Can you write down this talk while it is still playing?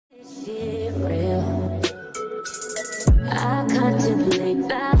it real? I contemplate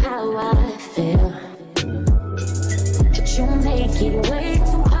about how I feel, but you make it way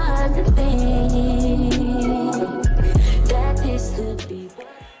too hard to think that this could be.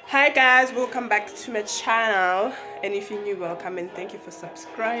 Hi guys, welcome back to my channel, and if you're new, welcome and thank you for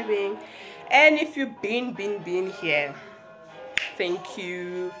subscribing. And if you've been here, thank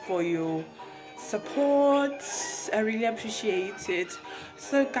you for your support. I really appreciate it.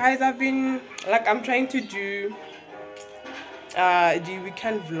 So guys, I'm trying to do the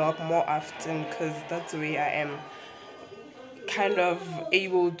weekend vlog more often, because that's the way I am kind of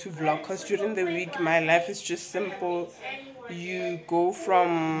able to vlog, because during the week my life is just simple. You go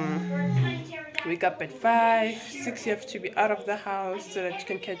from wake up at 5, 6, you have to be out of the house so that you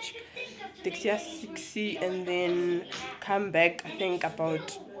can catch taxi at 6 and then come back, I think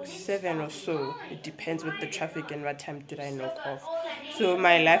about 7 or so. It depends with the traffic and what time did I knock off. So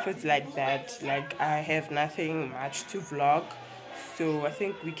my life is like that. Like, I have nothing much to vlog, so I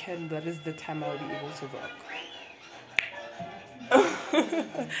think weekend, that is the time I'll be able to vlog.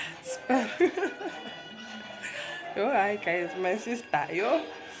 Yo, hi guys, my sister, yo.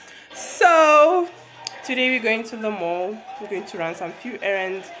 So today we're going to the mall. We're going to run some few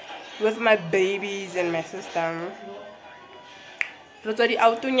errands with my babies and my sister. Like,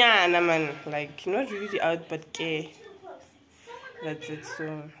 not really out, but okay. That's it.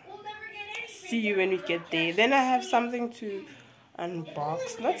 So see you when we get there. Then I have something to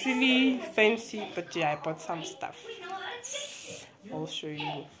unbox. Not really fancy, but yeah, I bought some stuff. I'll show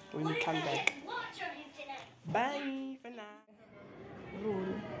you when we come back. Bye for now.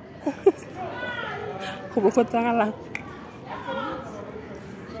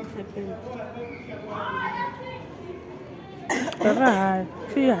 Alright,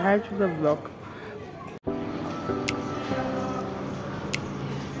 see you hi to the vlog.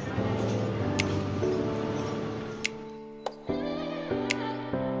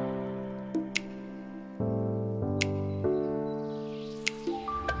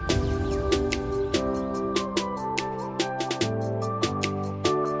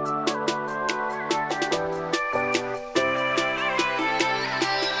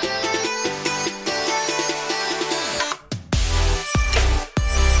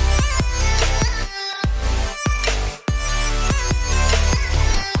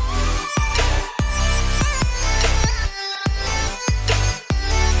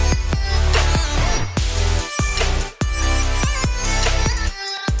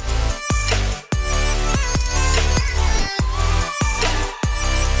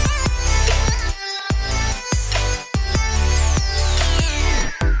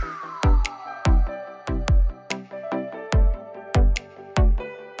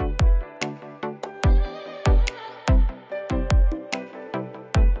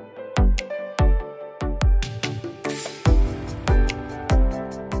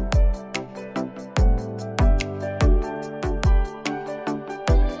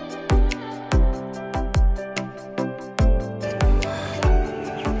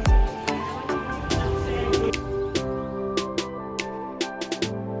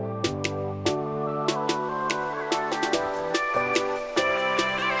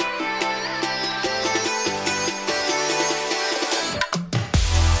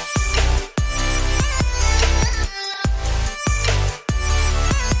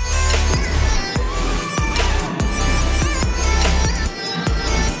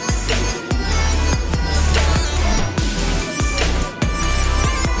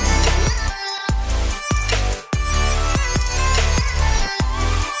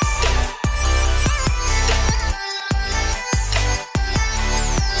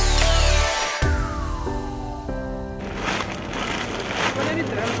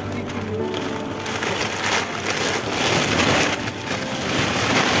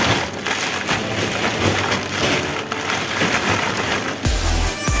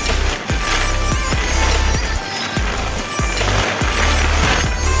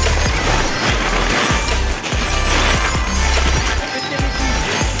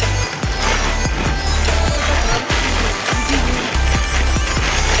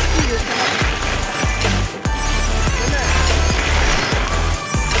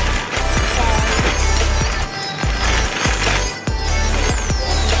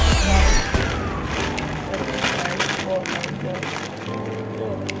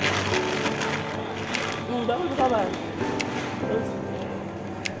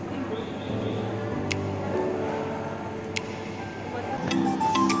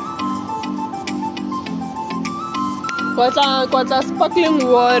 What's sparkling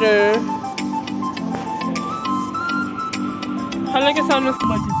water? I like it sound of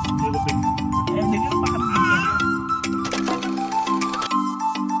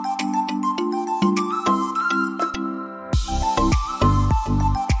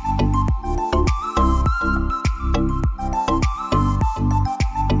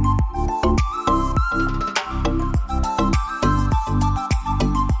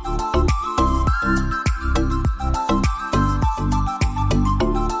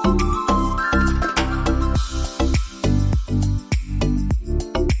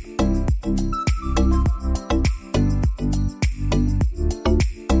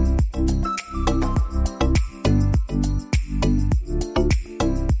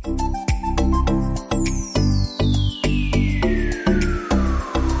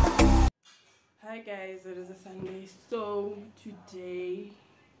guys, it is a Sunday, so today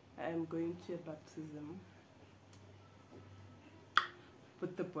I'm going to a baptism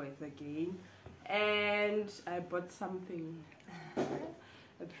with the boys again, and I bought something,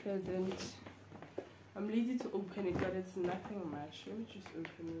 a present. I'm lazy to open it, but it's nothing much. Let me just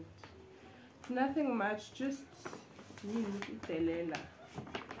open it. It's nothing much, just it's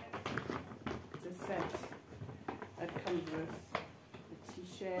a set that comes with a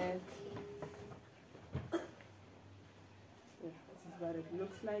t-shirt. This is what it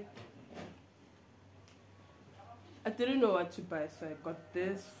looks like. I didn't know what to buy, so I got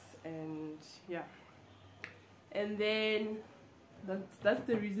this, and yeah. And then that's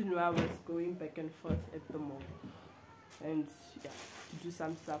the reason why I was going back and forth at the mall, and yeah, to do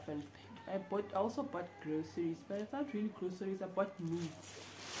some stuff. And I also bought groceries, but it's not really groceries. I bought meat,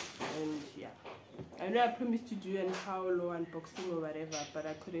 and yeah. I know I promised to do an haul or unboxing or whatever, but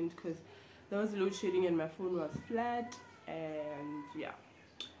I couldn't because there was load shedding and my phone was flat. And yeah,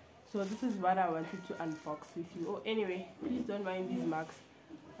 so this is what I wanted to unbox with you. Oh, anyway, please don't mind these marks.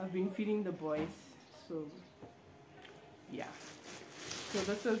 I've been feeding the boys, so yeah. So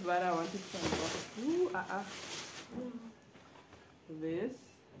this is what I wanted to unbox. This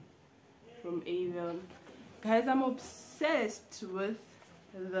from Avon. Guys, I'm obsessed with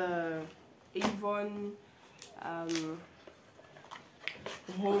the Avon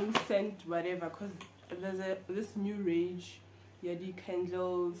home scent whatever, because there's this new range, yadi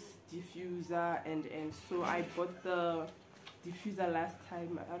candles, diffuser, and so I bought the diffuser last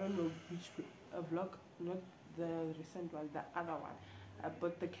time. I don't know which vlog, not the recent one, the other one. I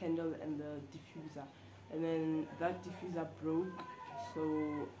bought the candle and the diffuser, and then that diffuser broke,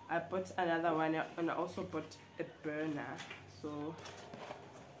 so I bought another one, and I also bought a burner. So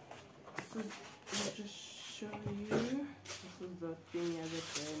this is, let me just show you. This is the thing as a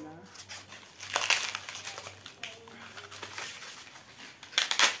burner.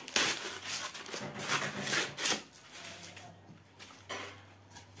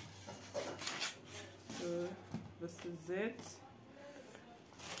 So this is it,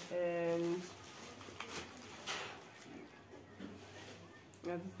 and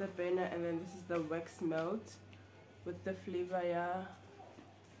yeah, this is the burner, and then this is the wax melt with the flavor, yeah,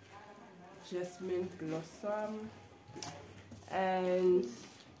 jasmine blossom, and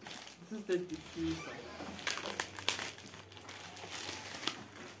this is the diffuser.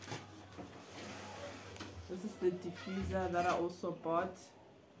 This is the diffuser that I also bought.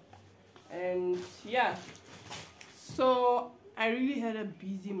 And yeah, so I really had a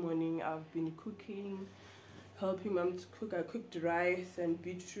busy morning. I've been cooking, helping mom to cook. I cooked rice and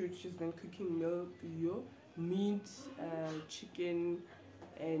beetroot. She's been cooking meat, chicken,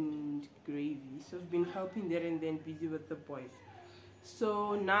 and gravy. So I've been helping there and then busy with the boys.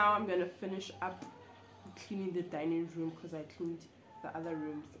 So now I'm gonna finish up cleaning the dining room because I cleaned the other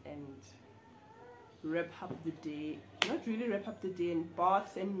rooms, and wrap up the day. Not really wrap up the day in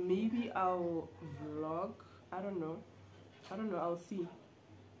bath, and maybe I'll vlog. I don't know, I'll see.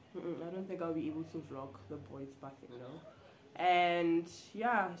 I don't think I'll be able to vlog the boys bathing though. And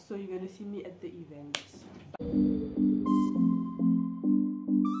yeah, so you're gonna see me at the event.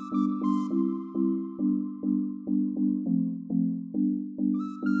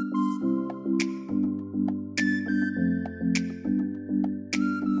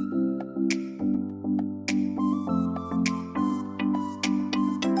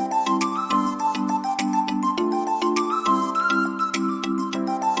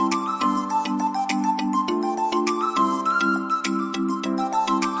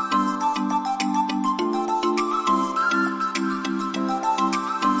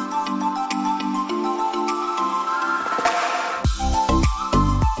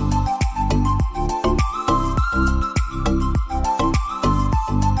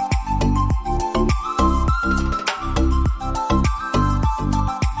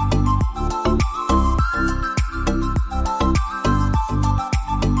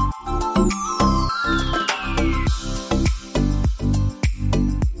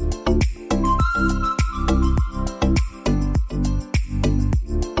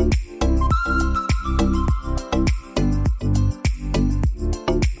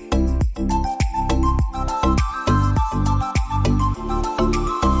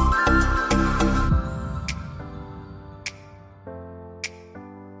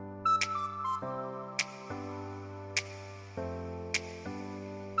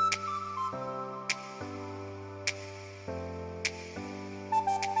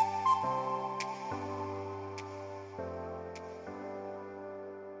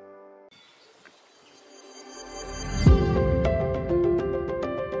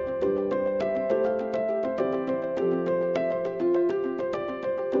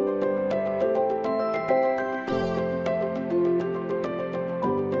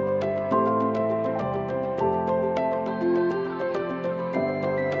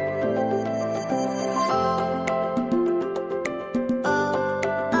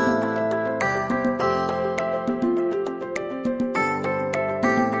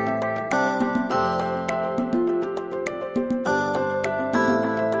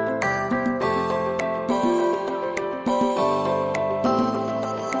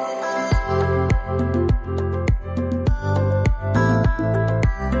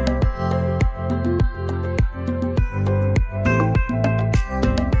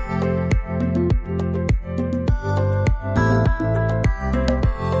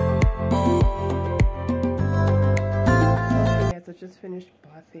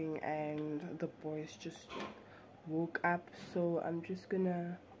 woke up, so I'm just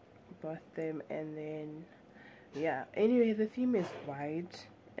gonna bath them, and then yeah. Anyway, the theme is white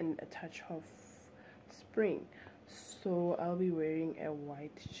and a touch of spring, so I'll be wearing a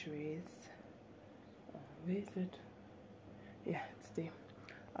white dress. Where is it? Yeah, it's there.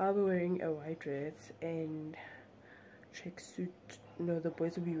 I'll be wearing a white dress and tracksuit. No, the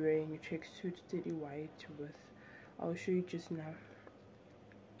boys will be wearing a tracksuit, steady white with, I'll show you just now,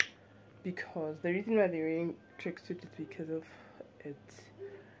 because the reason why they're wearing tracksuit is because of it's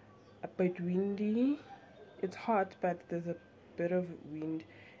a bit windy. It's hot, but there's a bit of wind,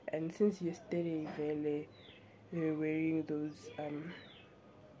 and since yesterday they were wearing those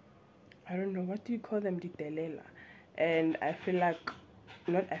I don't know, what do you call them, ditelela, and I feel like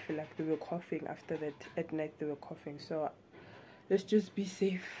they were coughing after that. At night they were coughing, so let's just be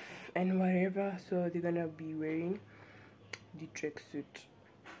safe and whatever. So they're gonna be wearing the tracksuit,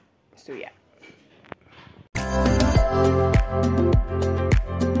 so yeah.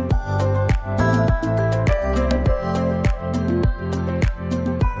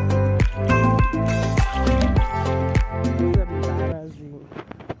 Embarrassing.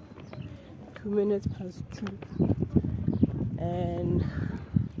 2:02, and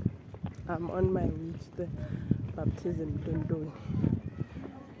I'm on my way to the baptism. Don't.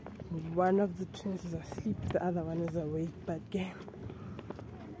 One of the twins is asleep, the other one is awake, but game.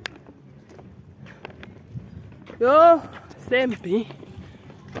 Yo, Sempi.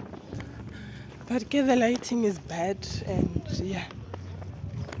 But the lighting is bad, and yeah.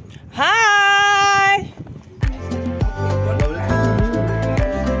 Hi!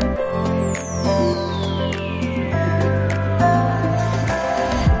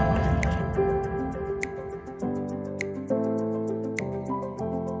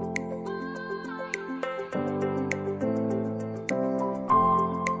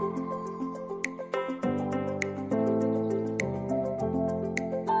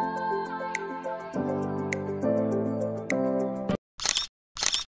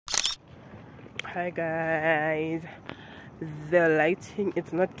 Hi guys, the lighting,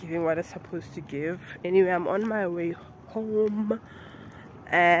 it's not giving what it's supposed to give. Anyway, I'm on my way home,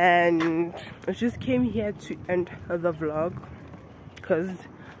 and I just came here to end the vlog because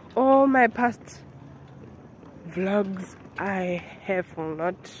all my past vlogs I have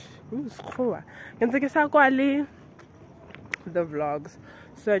not the vlogs,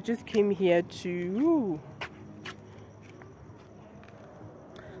 so I just came here to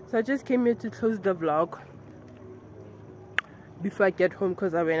close the vlog before I get home,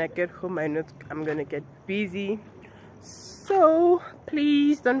 because when I get home I know I'm gonna get busy. So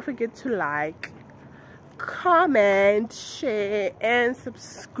please don't forget to like, comment, share and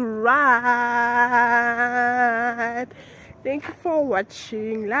subscribe. Thank you for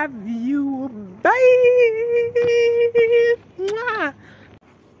watching. Love you. Bye. Mwah.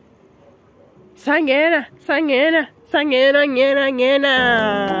 Sangena.